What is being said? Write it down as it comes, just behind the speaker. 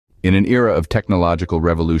In an era of technological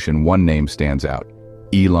revolution, one name stands out: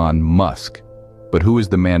 Elon Musk. But who is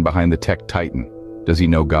the man behind the tech titan? Does he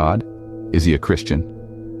know God? Is he a Christian?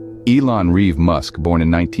 Elon Musk, born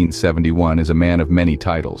in 1971, is a man of many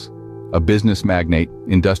titles. A business magnate,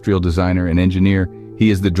 industrial designer, and engineer,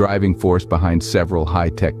 he is the driving force behind several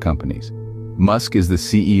high-tech companies. Musk is the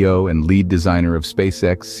CEO and lead designer of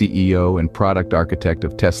SpaceX, CEO and product architect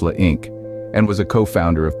of Tesla Inc., and was a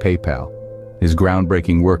co-founder of PayPal. His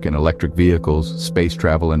groundbreaking work in electric vehicles, space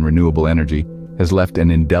travel, and renewable energy has left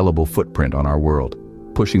an indelible footprint on our world,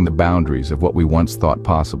 pushing the boundaries of what we once thought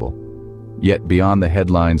possible. Yet beyond the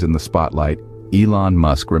headlines and the spotlight, Elon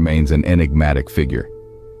Musk remains an enigmatic figure.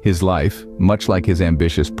 His life, much like his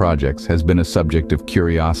ambitious projects, has been a subject of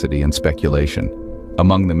curiosity and speculation.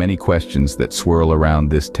 Among the many questions that swirl around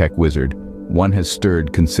this tech wizard, one has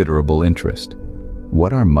stirred considerable interest.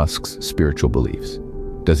 What are Musk's spiritual beliefs?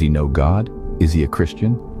 Does he know God? Is he a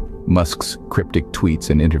Christian? Musk's cryptic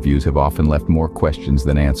tweets and interviews have often left more questions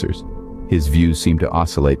than answers. His views seem to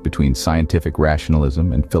oscillate between scientific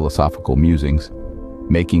rationalism and philosophical musings,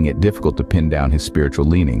 making it difficult to pin down his spiritual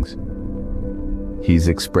leanings. He's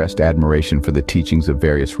expressed admiration for the teachings of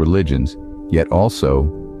various religions, yet also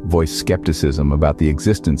voiced skepticism about the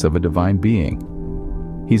existence of a divine being.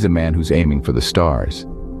 He's a man who's aiming for the stars,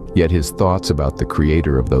 yet his thoughts about the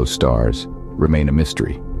creator of those stars remain a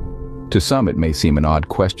mystery. To some, it may seem an odd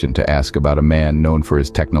question to ask about a man known for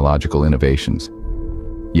his technological innovations.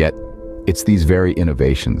 Yet, it's these very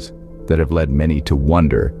innovations that have led many to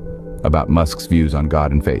wonder about Musk's views on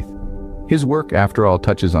God and faith. His work, after all,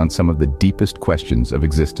 touches on some of the deepest questions of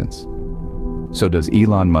existence. So does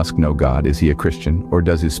Elon Musk know God? Is he a Christian? Or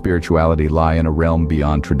does his spirituality lie in a realm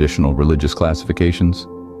beyond traditional religious classifications?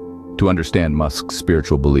 To understand Musk's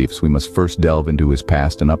spiritual beliefs, we must first delve into his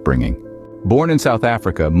past and upbringing. Born in South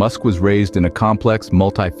Africa, Musk was raised in a complex,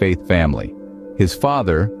 multi-faith family. His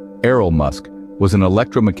father, Elon Musk, was an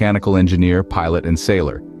electromechanical engineer, pilot, and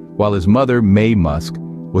sailor, while his mother, May Musk,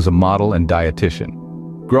 was a model and dietitian.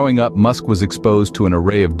 Growing up, Musk was exposed to an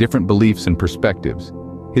array of different beliefs and perspectives.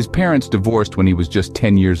 His parents divorced when he was just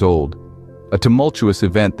 10 years old, a tumultuous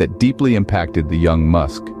event that deeply impacted the young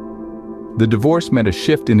Musk. The divorce meant a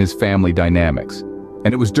shift in his family dynamics,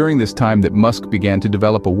 and it was during this time that Musk began to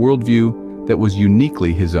develop a worldview that was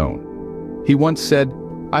uniquely his own. He once said,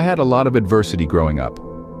 "I had a lot of adversity growing up.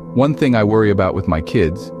 One thing I worry about with my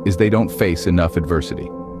kids is they don't face enough adversity."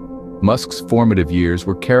 Musk's formative years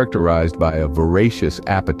were characterized by a voracious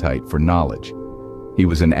appetite for knowledge. He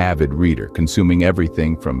was an avid reader, consuming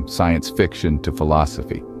everything from science fiction to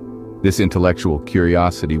philosophy. This intellectual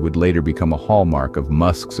curiosity would later become a hallmark of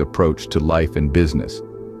Musk's approach to life and business.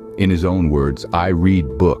 In his own words, "I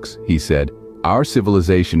read books," he said. "Our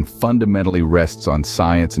civilization fundamentally rests on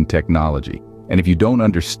science and technology, and if you don't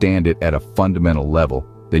understand it at a fundamental level,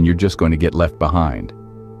 then you're just going to get left behind."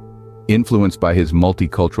 Influenced by his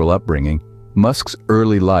multicultural upbringing, Musk's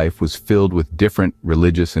early life was filled with different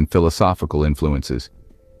religious and philosophical influences.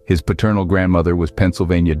 His paternal grandmother was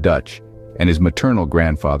Pennsylvania Dutch, and his maternal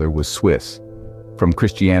grandfather was Swiss. From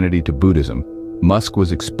Christianity to Buddhism, Musk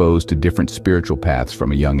was exposed to different spiritual paths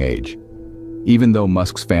from a young age. Even though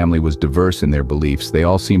Musk's family was diverse in their beliefs, they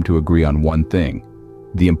all seemed to agree on one thing: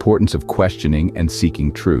 the importance of questioning and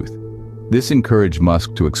seeking truth. This encouraged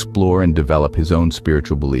Musk to explore and develop his own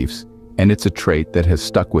spiritual beliefs, and it's a trait that has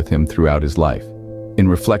stuck with him throughout his life. In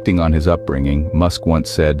reflecting on his upbringing, Musk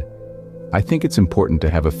once said, "I think it's important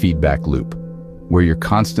to have a feedback loop, where you're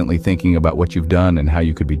constantly thinking about what you've done and how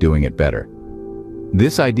you could be doing it better."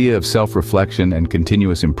 This idea of self-reflection and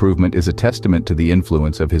continuous improvement is a testament to the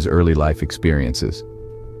influence of his early life experiences.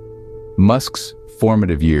 Musk's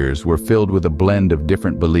formative years were filled with a blend of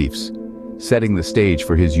different beliefs, setting the stage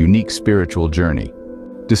for his unique spiritual journey.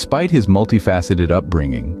 Despite his multifaceted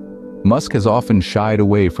upbringing, Musk has often shied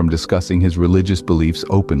away from discussing his religious beliefs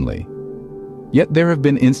openly. Yet there have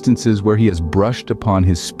been instances where he has brushed upon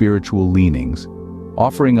his spiritual leanings,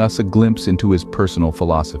 offering us a glimpse into his personal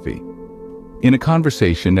philosophy. In a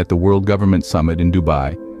conversation at the World Government Summit in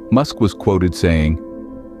Dubai, Musk was quoted saying,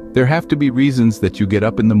 "There have to be reasons that you get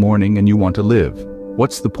up in the morning and you want to live.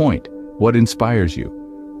 What's the point? What inspires you?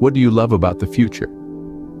 What do you love about the future?"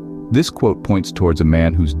 This quote points towards a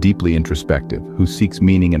man who's deeply introspective, who seeks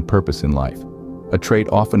meaning and purpose in life, a trait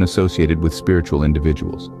often associated with spiritual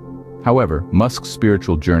individuals. However, Musk's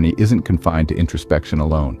spiritual journey isn't confined to introspection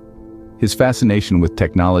alone. His fascination with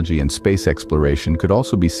technology and space exploration could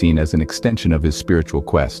also be seen as an extension of his spiritual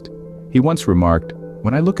quest. He once remarked,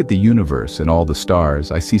 "When I look at the universe and all the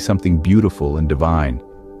stars, I see something beautiful and divine."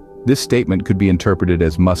 This statement could be interpreted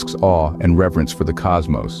as Musk's awe and reverence for the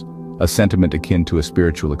cosmos, a sentiment akin to a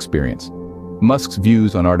spiritual experience. Musk's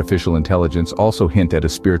views on artificial intelligence also hint at a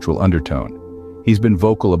spiritual undertone. He's been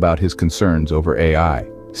vocal about his concerns over AI,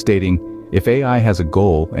 stating, "If AI has a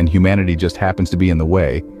goal and humanity just happens to be in the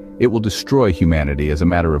way, it will destroy humanity as a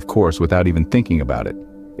matter of course without even thinking about it.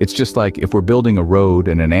 It's just like if we're building a road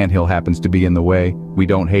and an anthill happens to be in the way, we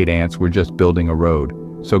don't hate ants, we're just building a road.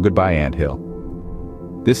 So goodbye, anthill."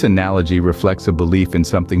 This analogy reflects a belief in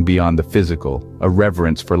something beyond the physical, a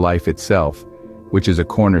reverence for life itself, which is a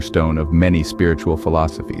cornerstone of many spiritual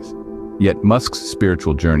philosophies. Yet Musk's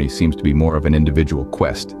spiritual journey seems to be more of an individual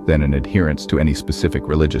quest than an adherence to any specific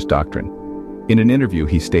religious doctrine. In an interview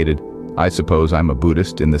he stated, "I suppose I'm a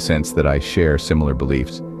Buddhist in the sense that I share similar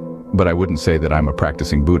beliefs, but I wouldn't say that I'm a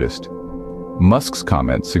practicing Buddhist." Musk's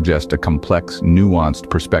comments suggest a complex,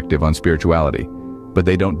 nuanced perspective on spirituality, but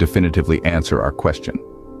they don't definitively answer our question.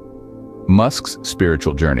 Musk's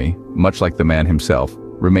spiritual journey, much like the man himself,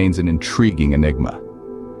 remains an intriguing enigma.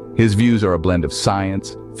 His views are a blend of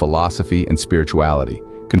science, philosophy, and spirituality,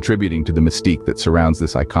 contributing to the mystique that surrounds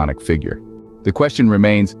this iconic figure. The question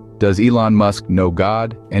remains, does Elon Musk know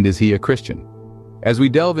God, and is he a Christian? As we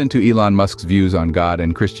delve into Elon Musk's views on God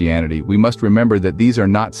and Christianity, we must remember that these are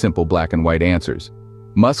not simple black and white answers.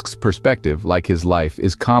 Musk's perspective, like his life,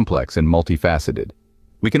 is complex and multifaceted.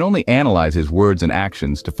 We can only analyze his words and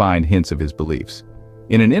actions to find hints of his beliefs.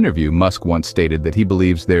 In an interview, Musk once stated that he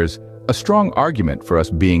believes there's a strong argument for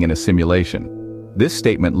us being in a simulation. This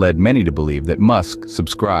statement led many to believe that Musk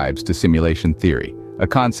subscribes to simulation theory, a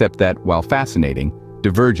concept that, while fascinating,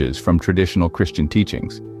 diverges from traditional Christian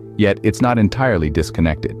teachings. Yet it's not entirely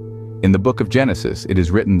disconnected. In the book of Genesis, it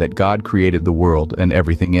is written that God created the world and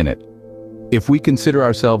everything in it. If we consider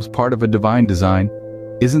ourselves part of a divine design,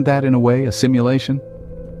 isn't that in a way a simulation?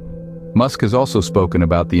 Musk has also spoken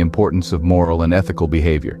about the importance of moral and ethical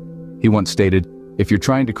behavior. He once stated, "If you're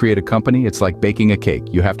trying to create a company, it's like baking a cake.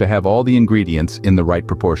 You have to have all the ingredients in the right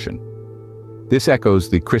proportion." This echoes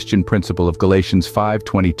the Christian principle of Galatians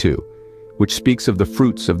 5:22, which speaks of the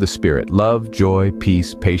fruits of the Spirit: love, joy,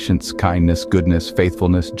 peace, patience, kindness, goodness,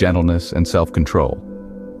 faithfulness, gentleness, and self-control.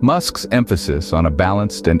 Musk's emphasis on a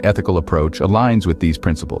balanced and ethical approach aligns with these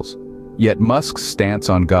principles. Yet Musk's stance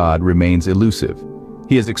on God remains elusive.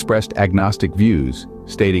 He has expressed agnostic views,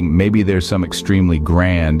 stating maybe there's some extremely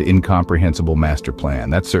grand, incomprehensible master plan.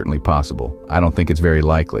 That's certainly possible. I don't think it's very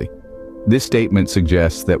likely. This statement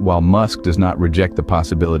suggests that while Musk does not reject the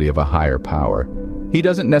possibility of a higher power, he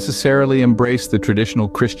doesn't necessarily embrace the traditional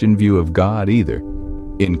Christian view of God either.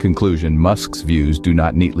 In conclusion, Musk's views do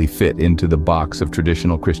not neatly fit into the box of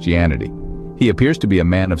traditional Christianity. He appears to be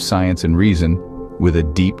a man of science and reason, with a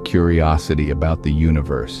deep curiosity about the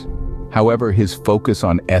universe. However, his focus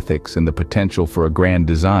on ethics and the potential for a grand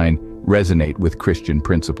design resonate with Christian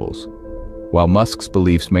principles. While Musk's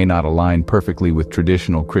beliefs may not align perfectly with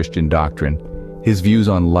traditional Christian doctrine, his views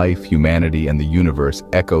on life, humanity, and the universe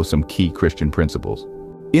echo some key Christian principles.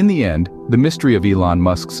 In the end, the mystery of Elon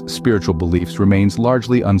Musk's spiritual beliefs remains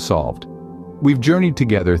largely unsolved. We've journeyed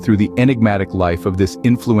together through the enigmatic life of this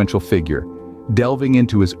influential figure, delving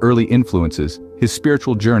into his early influences, his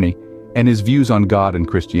spiritual journey, and his views on God and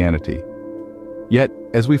Christianity. Yet,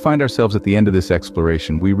 as we find ourselves at the end of this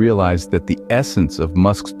exploration, we realize that the essence of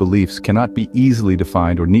Musk's beliefs cannot be easily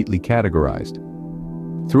defined or neatly categorized.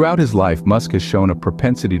 Throughout his life, Musk has shown a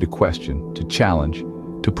propensity to question, to challenge,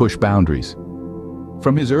 to push boundaries.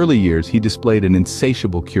 From his early years, he displayed an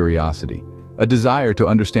insatiable curiosity, a desire to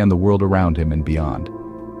understand the world around him and beyond.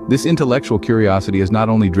 This intellectual curiosity has not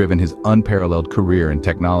only driven his unparalleled career in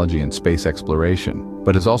technology and space exploration,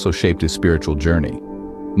 but has also shaped his spiritual journey.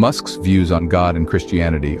 Musk's views on God and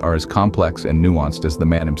Christianity are as complex and nuanced as the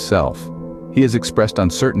man himself. He has expressed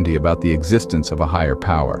uncertainty about the existence of a higher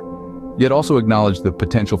power, yet also acknowledged the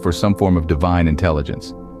potential for some form of divine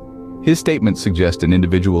intelligence. His statements suggest an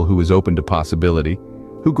individual who is open to possibility,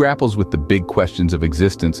 who grapples with the big questions of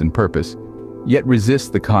existence and purpose, yet resists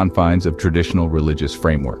the confines of traditional religious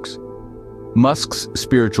frameworks. Musk's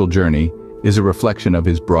spiritual journey is a reflection of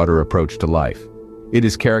his broader approach to life. It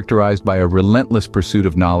is characterized by a relentless pursuit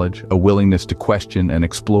of knowledge, a willingness to question and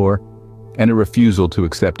explore, and a refusal to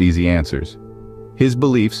accept easy answers. His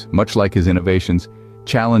beliefs, much like his innovations,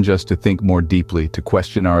 challenge us to think more deeply, to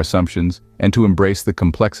question our assumptions, and to embrace the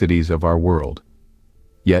complexities of our world.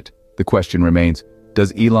 Yet, the question remains,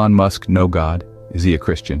 does Elon Musk know God? Is he a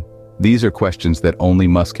Christian? These are questions that only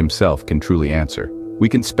Musk himself can truly answer. We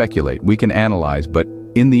can speculate, we can analyze, but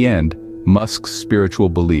in the end, Musk's spiritual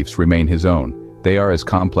beliefs remain his own. They are as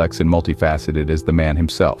complex and multifaceted as the man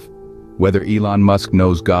himself. Whether Elon Musk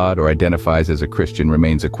knows God or identifies as a Christian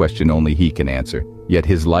remains a question only he can answer. Yet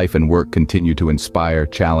his life and work continue to inspire,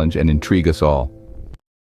 challenge, and intrigue us all.